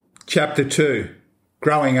Chapter 2.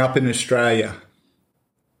 Growing Up in Australia.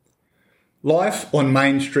 Life on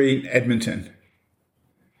Main Street, Edmonton.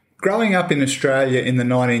 Growing up in Australia in the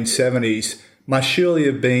 1970s must surely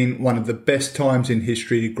have been one of the best times in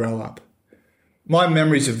history to grow up. My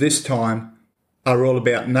memories of this time are all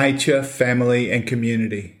about nature, family and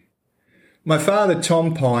community. My father,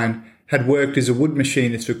 Tom Pine, had worked as a wood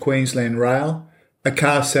machinist for Queensland Rail, a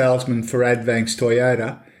car salesman for Advanks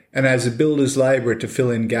Toyota, and as a builder's labourer to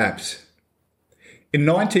fill in gaps. In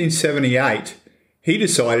 1978, he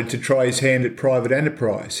decided to try his hand at private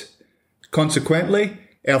enterprise. Consequently,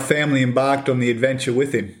 our family embarked on the adventure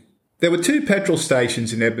with him. There were 2 petrol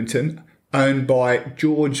stations in Edmonton owned by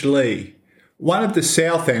George Lee, one at the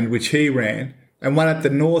south end which he ran, and one at the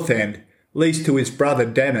north end leased to his brother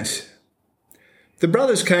Dennis. The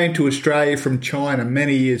brothers came to Australia from China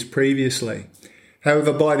many years previously.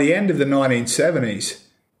 However, by the end of the 1970s,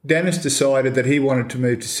 Dennis decided that he wanted to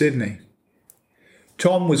move to Sydney.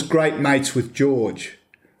 Tom was great mates with George.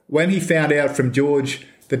 When he found out from George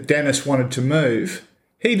that Dennis wanted to move,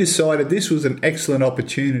 he decided this was an excellent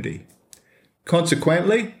opportunity.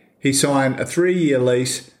 Consequently, he signed a 3-year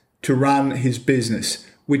lease to run his business,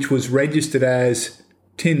 which was registered as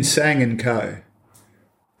Tin Sang & Co.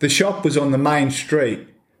 The shop was on the main street,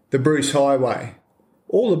 the Bruce Highway.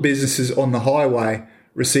 All the businesses on the highway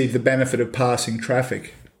received the benefit of passing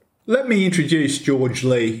traffic. Let me introduce George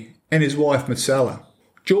Lee and his wife Marcella.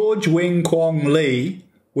 George Wing Kwong Lee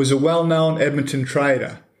was a well-known Edmonton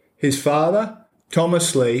trader. His father,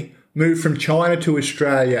 Thomas Lee, moved from China to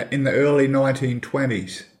Australia in the early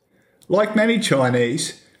 1920s. Like many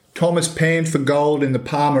Chinese, Thomas panned for gold in the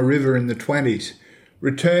Palmer River in the 20s,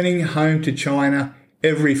 returning home to China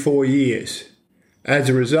every 4 years. As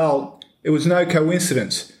a result, it was no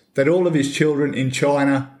coincidence that all of his children in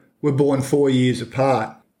China were born 4 years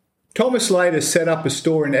apart. Thomas later set up a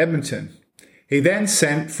store in Edmonton. He then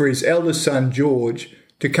sent for his eldest son George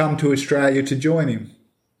to come to Australia to join him.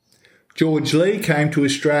 George Lee came to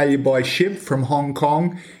Australia by ship from Hong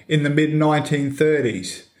Kong in the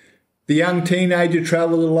mid-1930s. The young teenager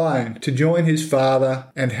travelled alone to join his father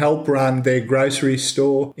and help run their grocery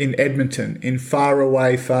store in Edmonton in far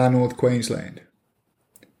north Queensland.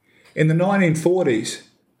 In the 1940s,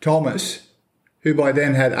 Thomas, who by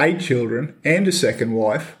then had 8 children and a second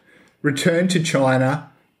wife, returned to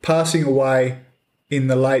China, passing away in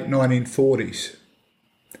the late 1940s.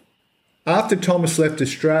 After Thomas left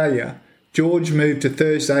Australia, George moved to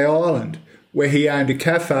Thursday Island, where he owned a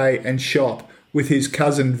cafe and shop with his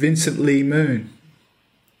cousin Vincent Lee Moon.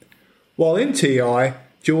 While in TI,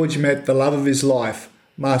 George met the love of his life,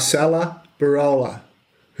 Marcella Barola,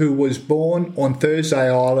 who was born on Thursday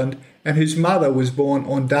Island and whose mother was born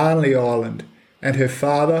on Darnley Island, and her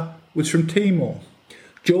father was from Timor.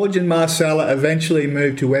 George and Marcella eventually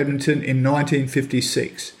moved to Edmonton in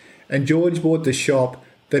 1956, and George bought the shop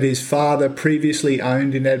that his father previously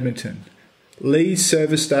owned in Edmonton, Lee's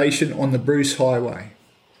Service Station on the Bruce Highway.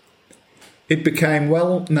 It became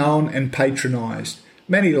well known and patronised.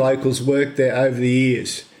 Many locals worked there over the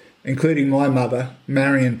years, including my mother,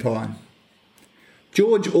 Marion Pine.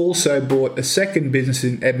 George also bought a second business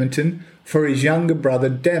in Edmonton for his younger brother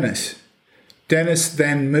Dennis. Dennis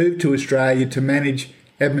then moved to Australia to manage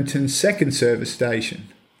Edmonton's second service station.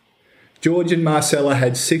 George and Marcella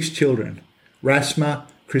had 6 children: Rasma,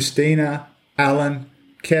 Christina, Alan,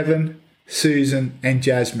 Kevin, Susan and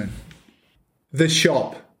Jasmine. The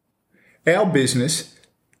shop. Our business,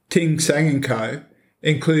 Tin Sang & Co.,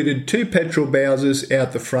 included 2 petrol bowsers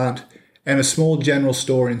out the front and a small general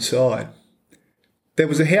store inside. There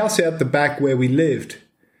was a house out the back where we lived.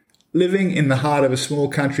 Living in the heart of a small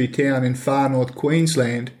country town in far north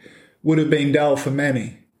Queensland would have been dull for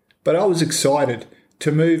many, but I was excited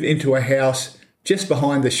to move into a house just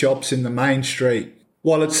behind the shops in the main street.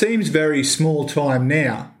 While it seems very small time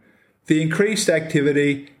now, the increased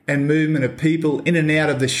activity and movement of people in and out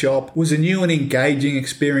of the shop was a new and engaging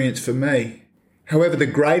experience for me. However, the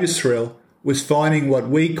greatest thrill was finding what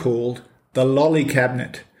we called the lolly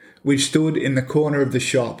cabinet, which stood in the corner of the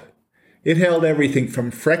shop. It held everything from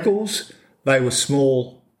freckles, they were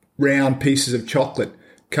small, round pieces of chocolate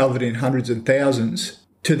covered in hundreds and thousands,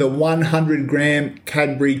 to the 100-gram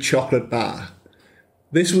Cadbury chocolate bar.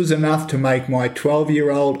 This was enough to make my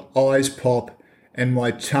 12-year-old eyes pop and my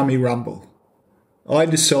tummy rumble. I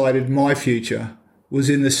decided my future was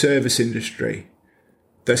in the service industry,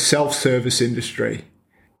 the self-service industry,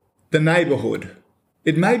 the neighbourhood.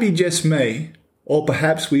 It may be just me, or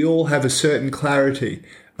perhaps we all have a certain clarity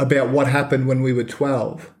about what happened when we were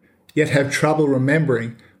 12, yet have trouble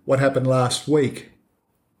remembering what happened last week.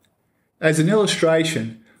 As an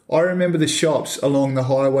illustration, I remember the shops along the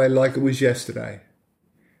highway like it was yesterday.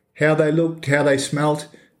 How they looked, how they smelt,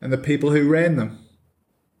 and the people who ran them.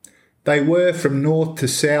 They were from north to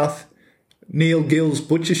south: Neil Gill's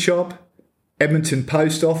Butcher Shop, Edmonton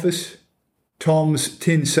Post Office, Tom's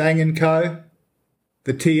Tin Sang & Co.,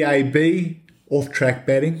 the TAB, Off-Track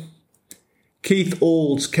Betting, Keith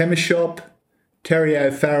All's Chemist Shop, Terry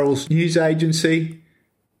O'Farrell's News Agency,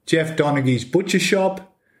 Jeff Donaghy's Butcher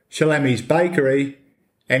Shop, Shalamy's Bakery,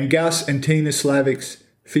 and Gus and Tina Slavic's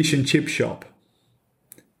Fish and Chip Shop.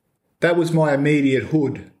 That was my immediate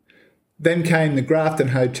hood. Then came the Grafton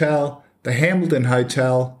Hotel, the Hamilton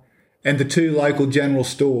Hotel, and the two local general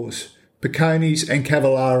stores, Picconi's and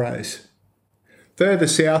Cavallaro's. Further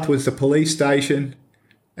south was the police station,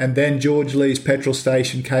 and then George Lee's petrol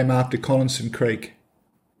station came after Collinson Creek.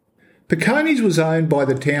 Picconi's was owned by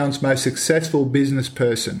the town's most successful business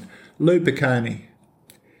person, Lou Picconi.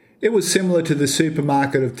 It was similar to the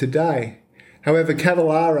supermarket of today. However,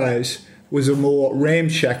 Cavallaro's was a more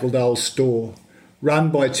ramshackled old store,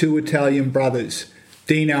 run by two Italian brothers,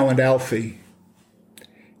 Dino and Alfie.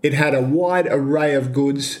 It had a wide array of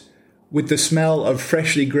goods, with the smell of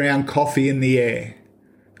freshly ground coffee in the air.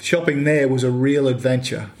 Shopping there was a real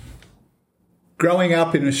adventure. Growing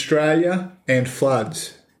up in Australia and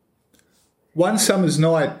floods. One summer's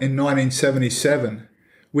night in 1977,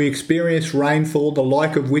 we experienced rainfall the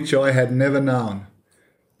like of which I had never known.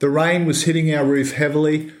 The rain was hitting our roof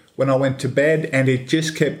heavily when I went to bed, and it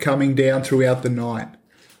just kept coming down throughout the night.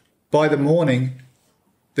 By the morning,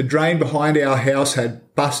 the drain behind our house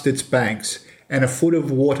had bust its banks, and a foot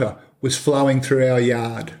of water was flowing through our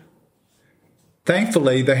yard.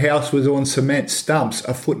 Thankfully, the house was on cement stumps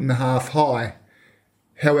 1.5 feet high.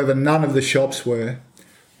 However, none of the shops were.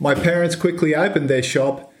 My parents quickly opened their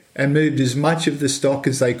shop and moved as much of the stock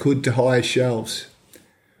as they could to higher shelves.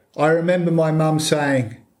 I remember my mum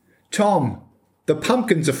saying, "Tom, the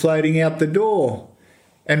pumpkins are floating out the door,"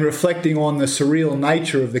 and reflecting on the surreal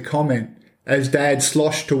nature of the comment as Dad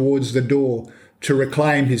sloshed towards the door to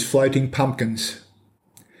reclaim his floating pumpkins.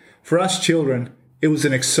 For us children, it was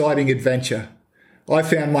an exciting adventure. I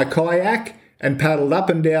found my kayak and paddled up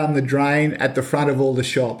and down the drain at the front of all the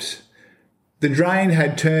shops. The drain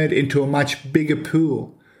had turned into a much bigger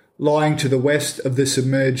pool, lying to the west of the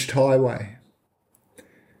submerged highway.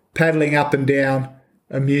 Paddling up and down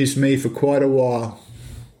amused me for quite a while.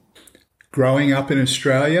 Growing up in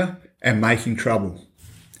Australia and making trouble.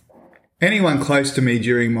 Anyone close to me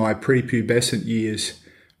during my prepubescent years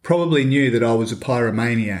probably knew that I was a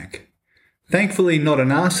pyromaniac. Thankfully not an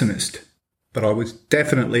arsonist, but I was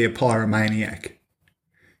definitely a pyromaniac.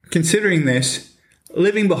 Considering this,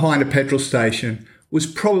 living behind a petrol station was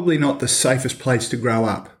probably not the safest place to grow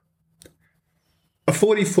up. A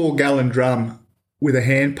 44-gallon drum with a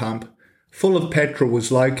hand pump full of petrol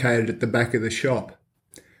was located at the back of the shop.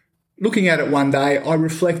 Looking at it one day, I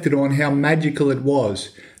reflected on how magical it was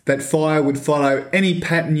that fire would follow any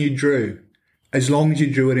pattern you drew, as long as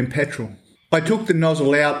you drew it in petrol. I took the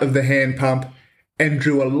nozzle out of the hand pump and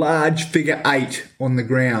drew a large figure 8 on the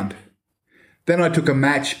ground. Then I took a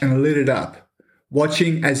match and lit it up,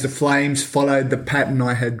 watching as the flames followed the pattern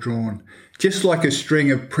I had drawn, just like a string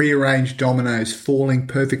of prearranged dominoes falling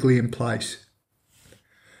perfectly in place.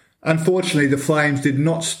 Unfortunately, the flames did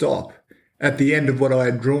not stop at the end of what I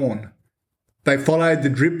had drawn. They followed the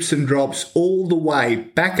drips and drops all the way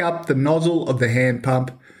back up the nozzle of the hand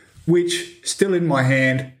pump, which, still in my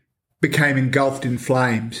hand, became engulfed in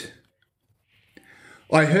flames.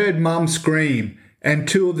 I heard Mum scream, and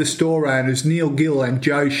two of the store owners, Neil Gill and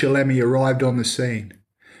Joe Shalemy, arrived on the scene.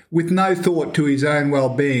 With no thought to his own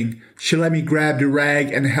well-being, Shalemy grabbed a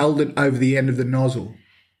rag and held it over the end of the nozzle.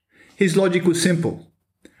 His logic was simple.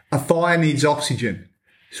 A fire needs oxygen,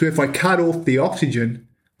 so if I cut off the oxygen,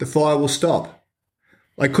 the fire will stop.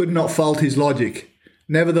 I could not fault his logic.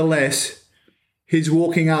 Nevertheless, his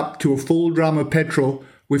walking up to a full drum of petrol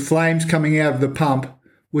with flames coming out of the pump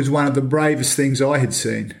was one of the bravest things I had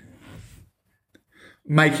seen.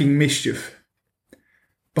 Making mischief.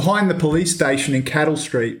 Behind the police station in Cattle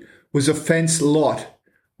Street was a fenced lot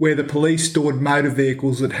where the police stored motor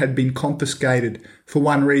vehicles that had been confiscated for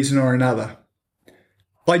one reason or another.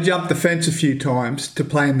 I jumped the fence a few times to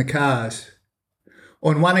play in the cars.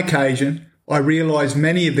 On one occasion, I realised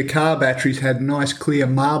many of the car batteries had nice clear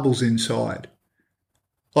marbles inside.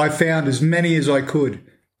 I found as many as I could,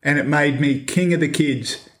 and it made me king of the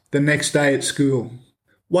kids the next day at school.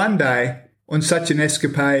 One day, on such an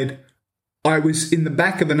escapade, I was in the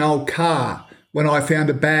back of an old car when I found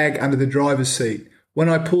a bag under the driver's seat. When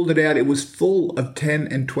I pulled it out, it was full of 10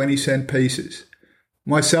 and 20 cent pieces.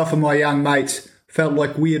 Myself and my young mates felt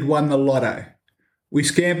like we had won the lotto. We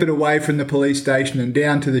scampered away from the police station and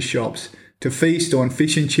down to the shops to feast on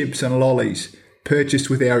fish and chips and lollies purchased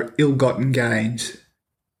with our ill-gotten gains.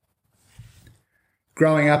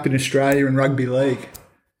 Growing up in Australia and rugby league.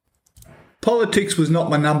 Politics was not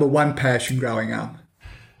my number one passion growing up.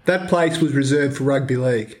 That place was reserved for rugby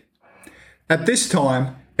league. At this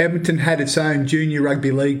time, Edmonton had its own junior rugby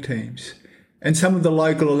league teams, and some of the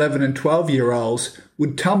local 11 and 12-year-olds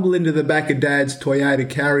would tumble into the back of Dad's Toyota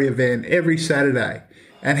Carrier van every Saturday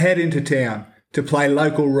and head into town to play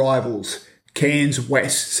local rivals, Cairns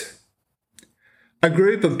Wests. A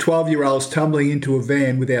group of 12-year-olds tumbling into a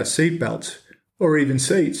van without seatbelts, or even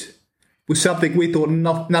seats, was something we thought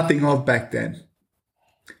nothing of back then.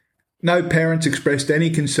 No parents expressed any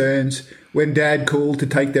concerns when Dad called to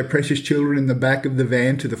take their precious children in the back of the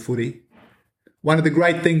van to the footy. One of the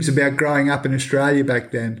great things about growing up in Australia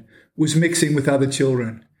back then was mixing with other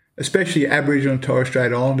children, especially Aboriginal and Torres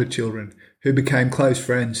Strait Islander children, who became close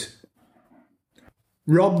friends.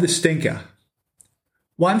 Rob the Stinker.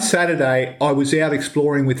 One Saturday, I was out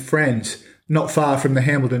exploring with friends not far from the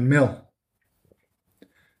Hambleton Mill.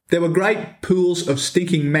 There were great pools of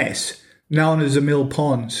stinking mess known as the mill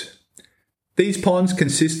ponds. These ponds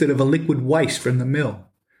consisted of a liquid waste from the mill.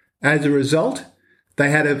 As a result, they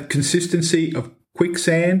had a consistency of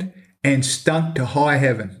quicksand and stunk to high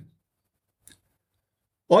heaven.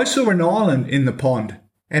 I saw an island in the pond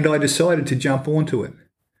and I decided to jump onto it.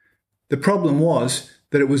 The problem was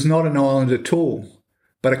that it was not an island at all,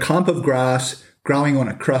 but a clump of grass growing on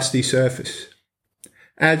a crusty surface.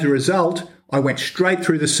 As a result, I went straight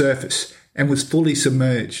through the surface and was fully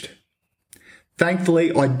submerged.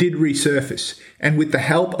 Thankfully, I did resurface, and with the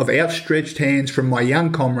help of outstretched hands from my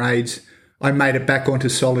young comrades, I made it back onto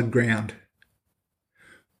solid ground.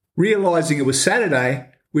 Realising it was Saturday,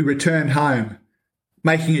 we returned home,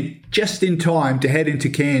 making it just in time to head into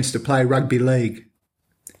Cairns to play rugby league.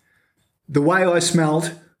 The way I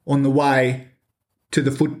smelt on the way to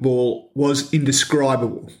the football was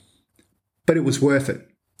indescribable, but it was worth it.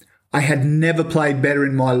 I had never played better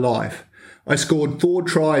in my life. I scored 4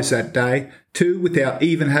 tries that day, 2 without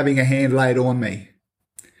even having a hand laid on me.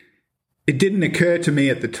 It didn't occur to me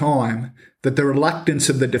at the time that the reluctance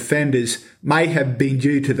of the defenders may have been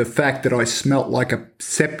due to the fact that I smelt like a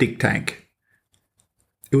septic tank.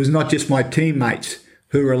 It was not just my teammates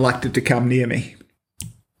who were reluctant to come near me.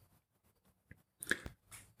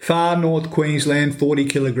 Far North Queensland 40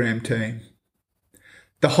 kilogram team.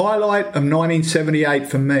 The highlight of 1978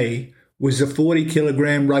 for me was the 40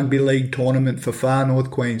 kilogram rugby league tournament for Far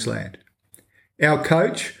North Queensland. Our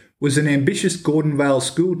coach was an ambitious Gordon Vale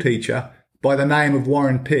school teacher by the name of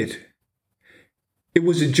Warren Pitt. It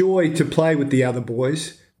was a joy to play with the other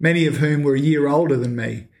boys, many of whom were a year older than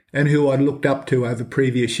me and who I'd looked up to over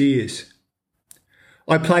previous years.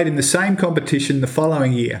 I played in the same competition the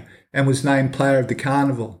following year and was named Player of the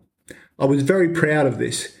Carnival. I was very proud of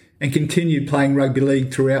this and continued playing rugby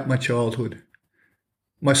league throughout my childhood.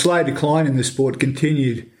 My slow decline in the sport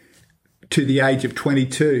continued to the age of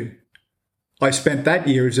 22. I spent that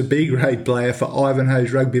year as a B-grade player for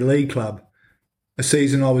Ivanhoe's Rugby League Club, a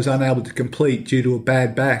season I was unable to complete due to a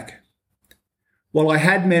bad back. While I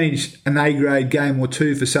had managed an A-grade game or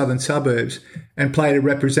two for Southern Suburbs and played a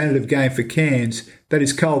representative game for Cairns, that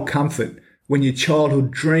is cold comfort when your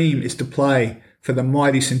childhood dream is to play for the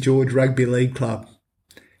mighty St George Rugby League Club.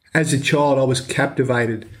 As a child, I was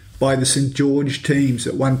captivated by the St George teams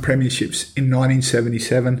that won premierships in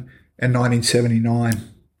 1977 and 1979.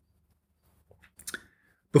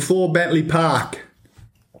 Before Bentley Park.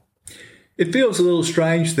 It feels a little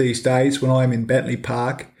strange these days when I am in Bentley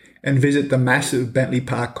Park and visit the massive Bentley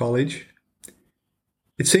Park College.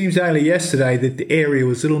 It seems only yesterday that the area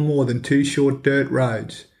was little more than 2 short dirt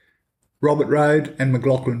roads, Robert Road and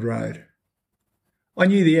McLaughlin Road. I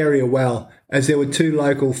knew the area well, as there were 2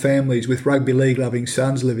 local families with rugby league loving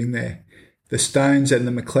sons living there, the Stones and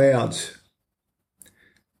the McLeods.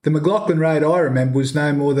 The McLaughlin Road I remember was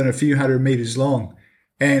no more than a few hundred metres long,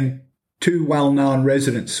 and 2 well-known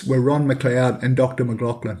residents were Ron McLeod and Dr.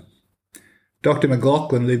 McLaughlin. Dr.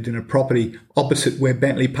 McLaughlin lived in a property opposite where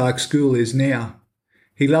Bentley Park School is now.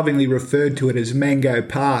 He lovingly referred to it as Mango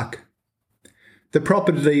Park. The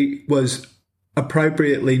property was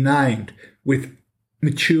appropriately named, with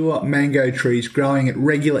mature mango trees growing at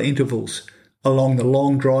regular intervals along the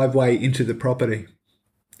long driveway into the property.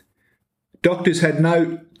 Doctors had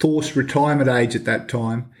no forced retirement age at that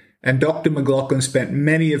time, and Dr. McLaughlin spent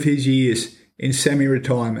many of his years in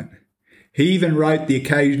semi-retirement. He even wrote the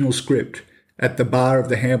occasional script at the bar of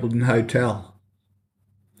the Hambleton Hotel.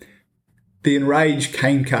 The enraged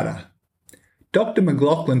cane cutter. Dr.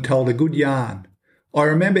 McLaughlin told a good yarn. I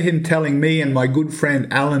remember him telling me and my good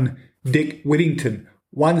friend Alan Dick Whittington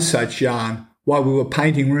one such yarn while we were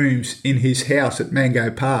painting rooms in his house at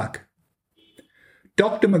Mango Park.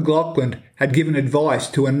 Dr. McLaughlin had given advice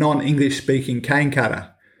to a non-English speaking cane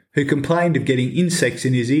cutter who complained of getting insects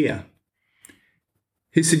in his ear.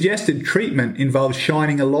 His suggested treatment involves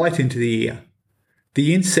shining a light into the ear.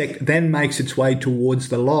 The insect then makes its way towards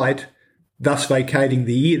the light, thus vacating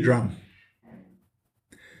the eardrum.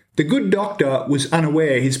 The good doctor was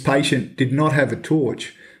unaware his patient did not have a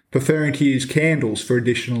torch, preferring to use candles for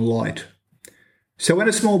additional light. So when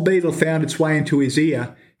a small beetle found its way into his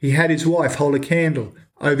ear, he had his wife hold a candle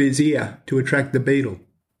over his ear to attract the beetle.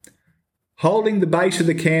 Holding the base of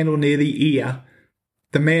the candle near the ear,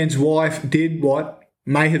 the man's wife did what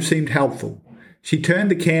may have seemed helpful. She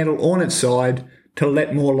turned the candle on its side to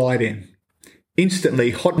let more light in.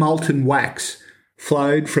 Instantly, hot molten wax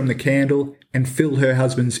flowed from the candle and filled her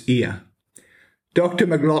husband's ear. Dr.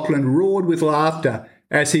 McLaughlin roared with laughter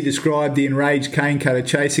as he described the enraged cane cutter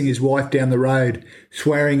chasing his wife down the road,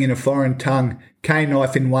 swearing in a foreign tongue, cane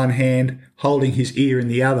knife in one hand, holding his ear in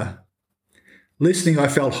the other. Listening, I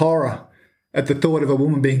felt horror at the thought of a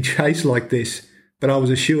woman being chased like this, but I was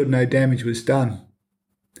assured no damage was done.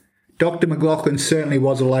 Dr. McLaughlin certainly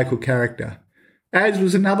was a local character, as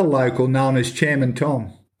was another local known as Chairman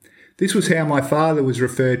Tom. This was how my father was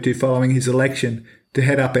referred to following his election to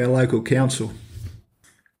head up our local council.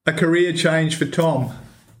 A career change for Tom.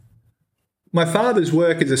 My father's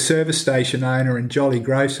work as a service station owner and jolly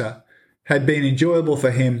grocer had been enjoyable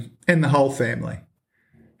for him and the whole family.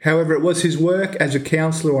 However, it was his work as a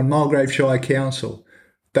councillor on Mulgrave Shire Council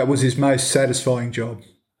that was his most satisfying job.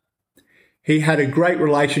 He had a great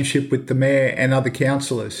relationship with the mayor and other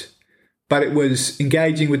councillors, but it was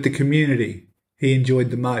engaging with the community he enjoyed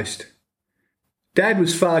the most. Dad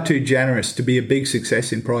was far too generous to be a big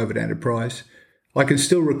success in private enterprise. I can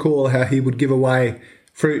still recall how he would give away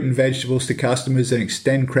fruit and vegetables to customers and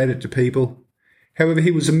extend credit to people. However,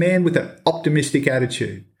 he was a man with an optimistic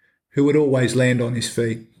attitude who would always land on his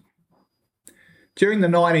feet. During the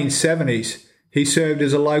 1970s, he served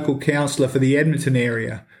as a local councillor for the Edmonton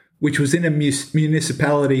area, which was in a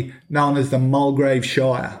municipality known as the Mulgrave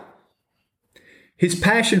Shire. His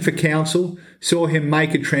passion for council saw him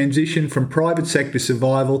make a transition from private sector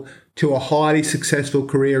survival to a highly successful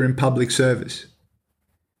career in public service.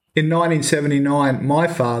 In 1979, my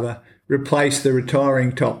father replaced the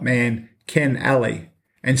retiring top man, Ken Alley,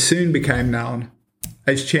 and soon became known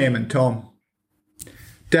as Chairman Tom.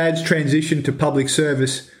 Dad's transition to public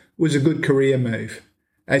service was a good career move,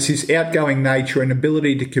 as his outgoing nature and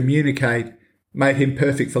ability to communicate made him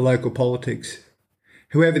perfect for local politics.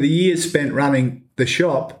 However, the years spent running the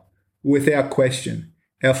shop were without question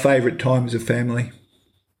our favourite times of family.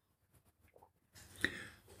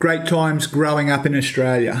 Great times growing up in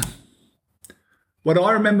Australia. What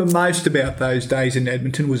I remember most about those days in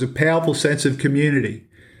Edmonton was a powerful sense of community.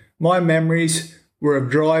 My memories were of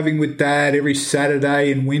driving with Dad every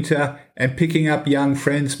Saturday in winter and picking up young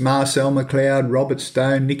friends Marcel McLeod, Robert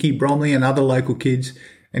Stone, Nicky Bromley and other local kids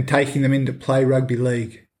and taking them in to play rugby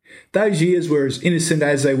league. Those years were as innocent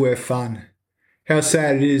as they were fun. How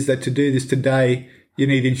sad it is that to do this today, you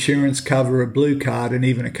need insurance cover, a blue card and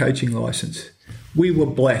even a coaching licence. We were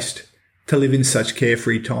blessed to live in such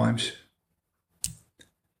carefree times.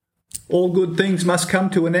 All good things must come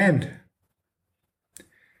to an end.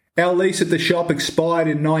 Our lease at the shop expired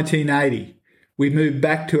in 1980. We moved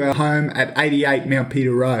back to our home at 88 Mount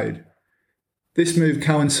Peter Road. This move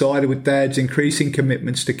coincided with Dad's increasing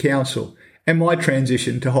commitments to council and my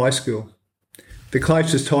transition to high school. The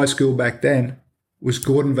closest high school back then was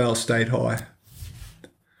Gordonvale State High.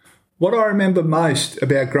 What I remember most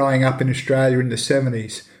about growing up in Australia in the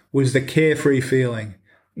 70s was the carefree feeling,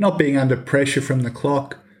 not being under pressure from the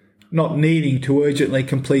clock, not needing to urgently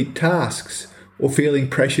complete tasks or feeling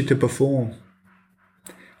pressure to perform.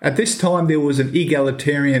 At this time, there was an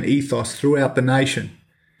egalitarian ethos throughout the nation.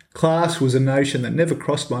 Class was a notion that never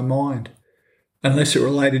crossed my mind, unless it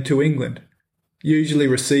related to England, usually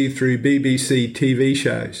received through BBC TV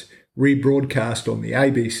shows, rebroadcast on the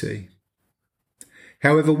ABC.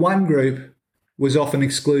 However, one group was often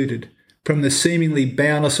excluded from the seemingly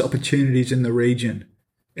boundless opportunities in the region,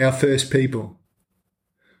 our First People.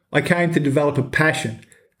 I came to develop a passion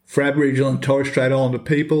for Aboriginal and Torres Strait Islander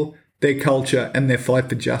people, their culture and their fight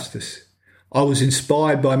for justice. I was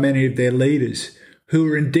inspired by many of their leaders who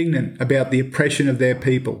were indignant about the oppression of their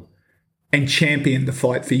people and championed the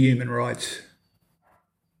fight for human rights.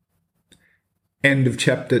 End of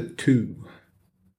chapter 2.